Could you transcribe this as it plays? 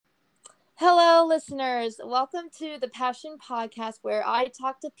Hello, listeners. Welcome to the Passion Podcast, where I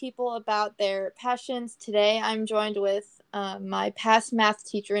talk to people about their passions. Today, I'm joined with my past math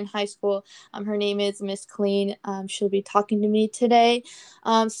teacher in high school. Her name is Miss Killeen. She'll be talking to me today.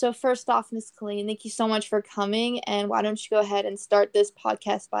 So, first off, Miss Killeen, thank you so much for coming. And why don't you go ahead and start this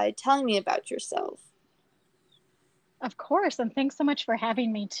podcast by telling me about yourself? Of course, and thanks so much for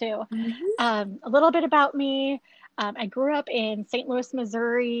having me too. Mm-hmm. A little bit about me. I grew up in St. Louis,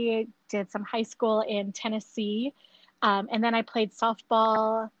 Missouri, did some high school in Tennessee, and then I played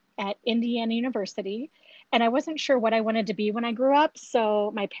softball at Indiana University. And I wasn't sure what I wanted to be when I grew up.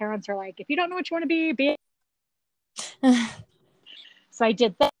 So my parents are like, if you don't know what you want to be. So I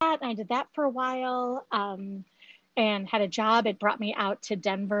did that. And I did that for a while and had a job. It brought me out to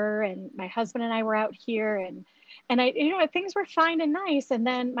Denver, and my husband and I were out here. And things were fine and nice. And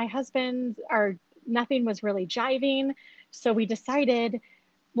then my husband, nothing was really jiving. So we decided,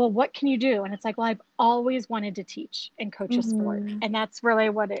 well, what can you do? And it's like, well, I've always wanted to teach and coach a sport. Mm-hmm. And that's really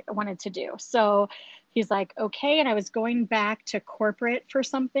what I wanted to do. So he's like, okay. And I was going back to corporate for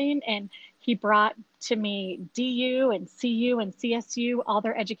something. And he brought to me DU and CU and CSU, all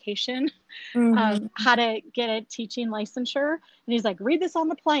their education, Mm-hmm. how to get a teaching licensure. And he's like, read this on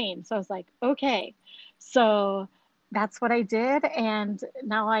the plane. So I was like, okay. So that's what I did. And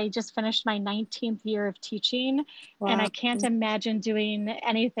now I just finished my 19th year of teaching, and Wow. I can't imagine doing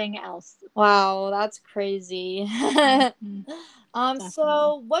anything else. Wow, that's crazy. Mhm, definitely.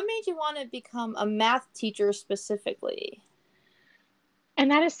 So what made you want to become a math teacher specifically?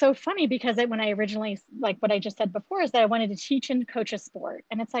 And that is so funny because when I originally, like what I just said before, is that I wanted to teach and coach a sport.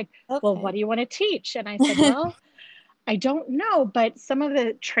 And it's like, well, what Okay. do you want to teach? And I said, well, I don't know, but some of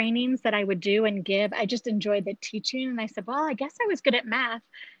the trainings that I would do and give, I just enjoyed the teaching. And I said, well, I guess I was good at math.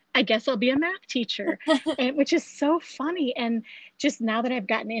 I guess I'll be a math teacher, and which is so funny. And just now that I've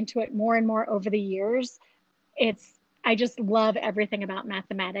gotten into it more and more over the years, it's I just love everything about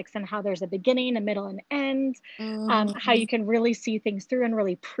mathematics and how there's a beginning, a middle, and end. How Mm-hmm. you can really see things through and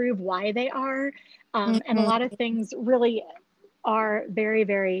really prove why they are. And a lot of Mm-hmm. things really are very,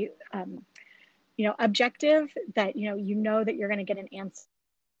 very objective, that that you're going to get an answer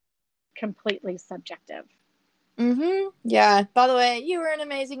completely subjective. Mm-hmm. Yeah. By the way, you were an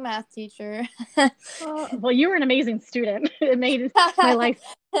amazing math teacher. Oh, well, you were an amazing student. It made my life.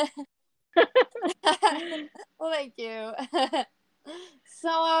 Well, thank you.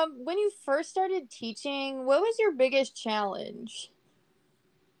 So, when you first started teaching, what was your biggest challenge?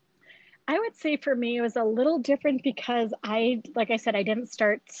 I would say for me, it was a little different because like I said, I didn't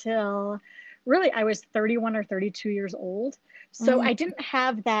start till really I was 31 or 32 years old. So I Mm-hmm. didn't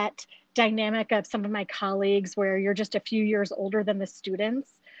have that dynamic of some of my colleagues where you're just a few years older than the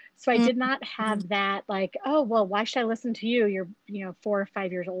students. So I did not have that, like, oh, well, why should I listen to you? You're, 4 or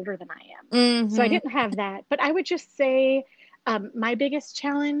 5 years older than I am. So I Mm-hmm. didn't have that. But I would just say my biggest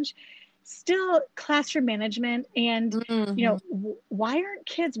challenge, still classroom management. And Mm-hmm. why aren't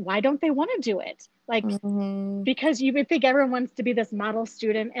kids, why don't they want to do it? Like, Mm-hmm. because you would think everyone wants to be this model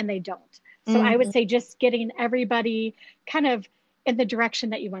student and they don't. So I would Mm-hmm. say just getting everybody kind of in the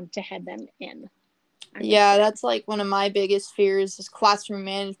direction that you want to head them in, I would Yeah, say. that's like one of my biggest fears is classroom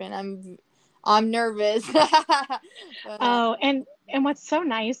management. I'm nervous. But Oh, and what's so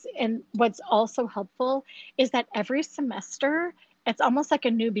nice and what's also helpful is that every semester it's almost like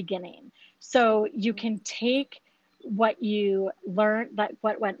a new beginning. So you can take what you learned, like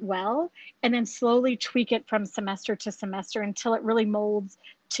what went well, and then slowly tweak it from semester to semester until it really molds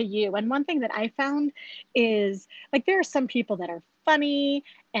to you. And one thing that I found is, like, there are some people that are funny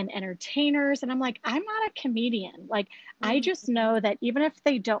and entertainers, and I'm like, I'm not a comedian. Like, I just Mhm. know that even if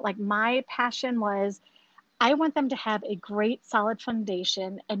they don't, like, my passion was I want them to have a great solid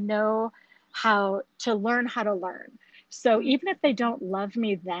foundation and know how to learn how to learn. So even if they don't love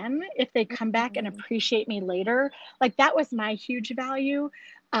me then, if they come back and Mhm. appreciate me later, like that was my huge value.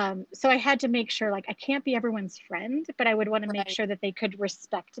 So I had to make sure, like, I can't be everyone's friend, but I would want to make Right. sure that they could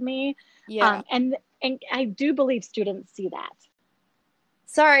respect me. Yeah. And I do believe students see that.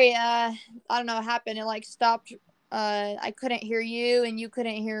 Sorry, I don't know what happened. It like stopped. I couldn't hear you and you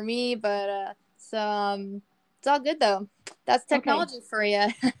couldn't hear me, but it's all good though. That's Okay, technology for you.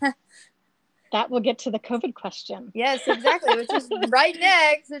 that will get to the COVID question. Yes, exactly, which is right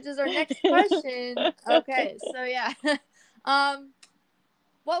next, which is our next question. Okay, so yeah. um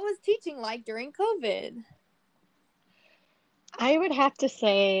what was teaching like during COVID? I would have to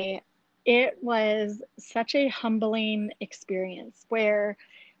say it was such a humbling experience where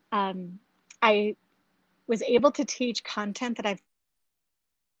um, I was able to teach content that I've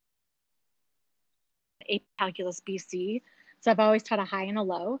a calculus BC. So I've always taught a high and a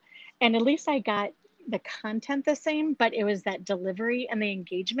low. And at least I got the content the same, but it was that delivery and the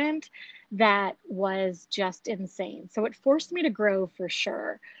engagement that was just insane. So it forced me to grow for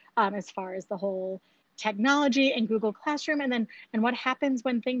sure, as far as the whole technology and Google Classroom, and what happens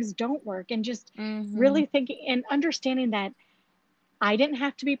when things don't work, and just Mm-hmm. really thinking and understanding that I didn't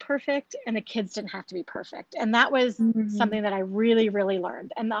have to be perfect and the kids didn't have to be perfect. And that was Mm-hmm. something that I really, really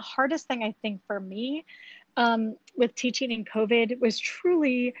learned. And the hardest thing I think for me, with teaching in COVID was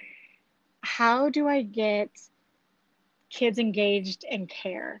truly, how do I get kids engaged and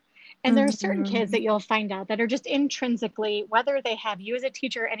care? And there are certain kids Mm-hmm. that you'll find out that are just intrinsically, whether they have you as a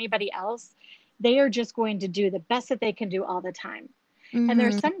teacher or anybody else, they are just going to do the best that they can do all the time. And there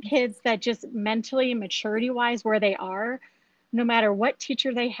are Mm-hmm. some kids that just mentally, maturity wise, where they are, no matter what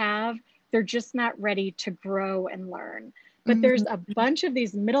teacher they have, they're just not ready to grow and learn. But there's a bunch of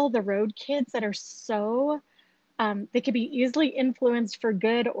these middle of the road kids that are so, they could be easily influenced for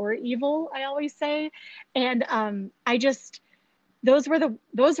good or evil, I always say. And I just, those were the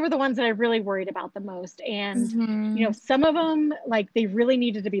ones that I really worried about the most. And Mm-hmm. some of them, like, they really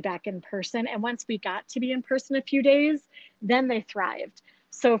needed to be back in person. And once we got to be in person a few days, then they thrived.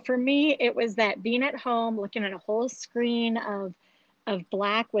 So for me, it was that being at home, looking at a whole screen of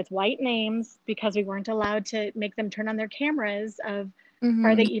black with white names, because we weren't allowed to make them turn on their cameras, of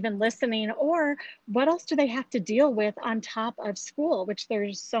are they Mm-hmm. even listening, or what else do they have to deal with on top of school, which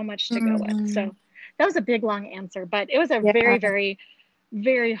there's so much to go with. Mm-hmm. So that was a big long answer, but it was a Yeah. very, very,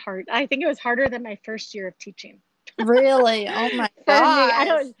 very hard. I think it was harder than my first year of teaching Really? Oh my for me. I gosh.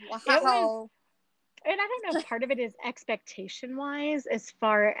 don't, it was, Wow. and I don't know, part of it is expectation wise, as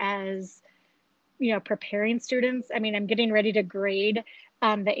far as, preparing students. I mean, I'm getting ready to grade the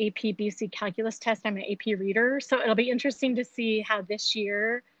AP BC calculus test. I'm an AP reader. So it'll be interesting to see how this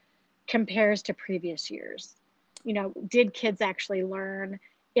year compares to previous years. Did kids actually learn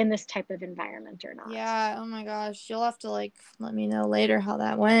in this type of environment or not? Yeah, oh my gosh. You'll have to like let me know later how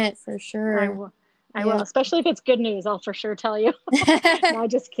that went for I sure. will. I will, Yeah. especially if it's good news. I'll for sure tell you. No,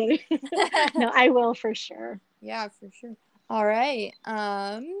 just kidding. No, I will for sure. Yeah, for sure. All right.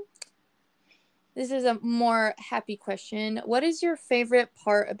 This is a more happy question. What is your favorite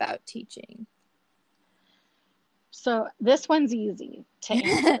part about teaching? So this one's easy to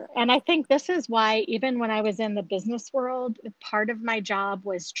answer. And I think this is why, even when I was in the business world, part of my job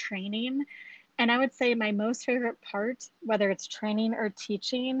was training. And I would say my most favorite part, whether it's training or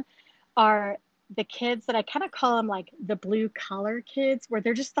teaching, are the kids that I kind of call them like the blue collar kids, where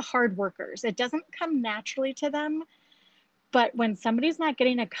they're just the hard workers. It doesn't come naturally to them. But when somebody's not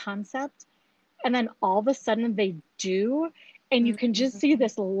getting a concept, and then all of a sudden they do, and you can just see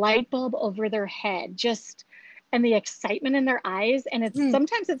this light bulb over their head, just, and the excitement in their eyes. And it's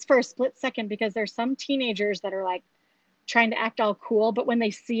sometimes it's for a split second, because there's some teenagers that are like trying to act all cool, but when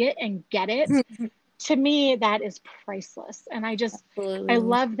they see it and get it, to me, that is priceless. And I Absolutely.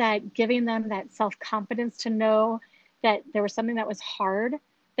 love that, giving them that self-confidence to know that there was something that was hard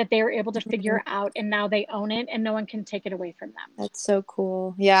that they were able to figure out, and now they own it and no one can take it away from them. That's so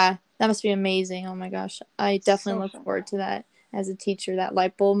cool. Yeah, that must be amazing. Oh my gosh. I definitely So look fun. forward to that as a teacher, that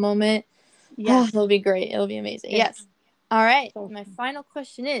light bulb moment. Oh, Yes. it'll be great. It'll be amazing. It's Yes. All right. so My fun. final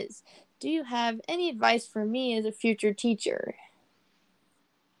question is, do you have any advice for me as a future teacher?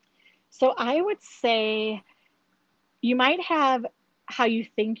 So I would say, you might have how you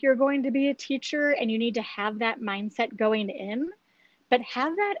think you're going to be a teacher, and you need to have that mindset going in, but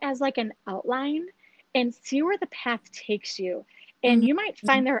have that as like an outline and see where the path takes you. And you might Mm-hmm.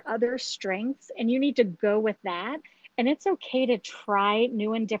 find there are other strengths, and you need to go with that. And it's okay to try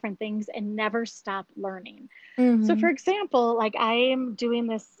new and different things and never stop learning. So, Mm-hmm. for example, like, I am doing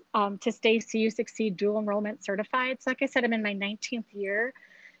this to stay CU Succeed dual enrollment certified. So, like I said, I'm in my 19th year,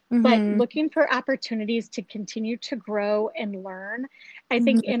 but Mm-hmm. looking for opportunities to continue to grow and learn. I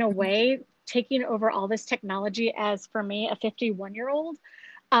think, in a Mm-hmm. way, taking over all this technology, as for me, a 51-year-old,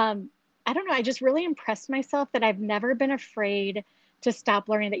 um, I don't know, I just really impressed myself that I've never been afraid to stop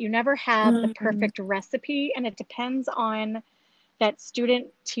learning, that you never have the Mm-hmm. perfect recipe, and it depends on that student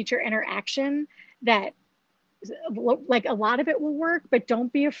teacher interaction, that, like, a lot of it will work, but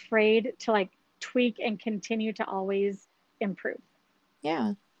don't be afraid to, like, tweak and continue to always improve.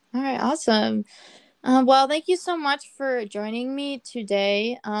 Yeah. All right. Awesome. Well, thank you so much for joining me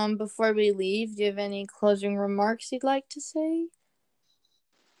today. Before we leave, do you have any closing remarks you'd like to say?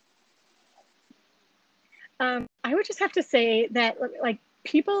 I would just have to say that, like,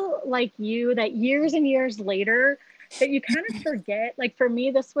 people like you, that years and years later, that you kind of forget. Like, for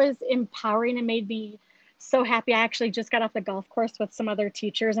me, this was empowering and made me so happy. I actually just got off the golf course with some other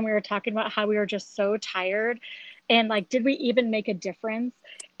teachers, and we were talking about how we were just so tired. And like, did we even make a difference?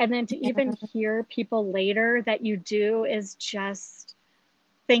 And then to even hear people later that you do is just,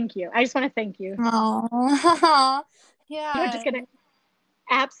 thank you. I just want to thank you. Oh, You're yeah. just going to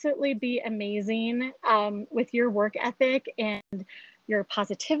absolutely be amazing with your work ethic and your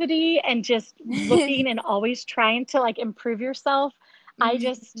positivity and just looking and always trying to like improve yourself.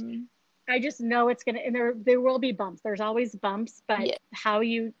 Mhm. I just know it's gonna, and there will be bumps. There's always bumps, but Yeah. how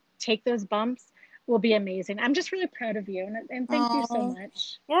you take those bumps will be amazing. I'm just really proud of you, and thank you so Oh,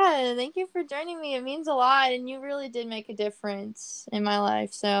 much. yeah. Thank you for joining me. It means a lot, and you really did make a difference in my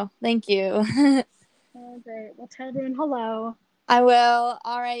life. So thank you. Oh, great. Well, tell everyone hello. I will.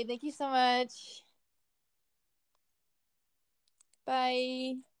 All right. Thank you so much.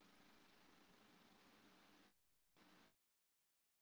 Bye.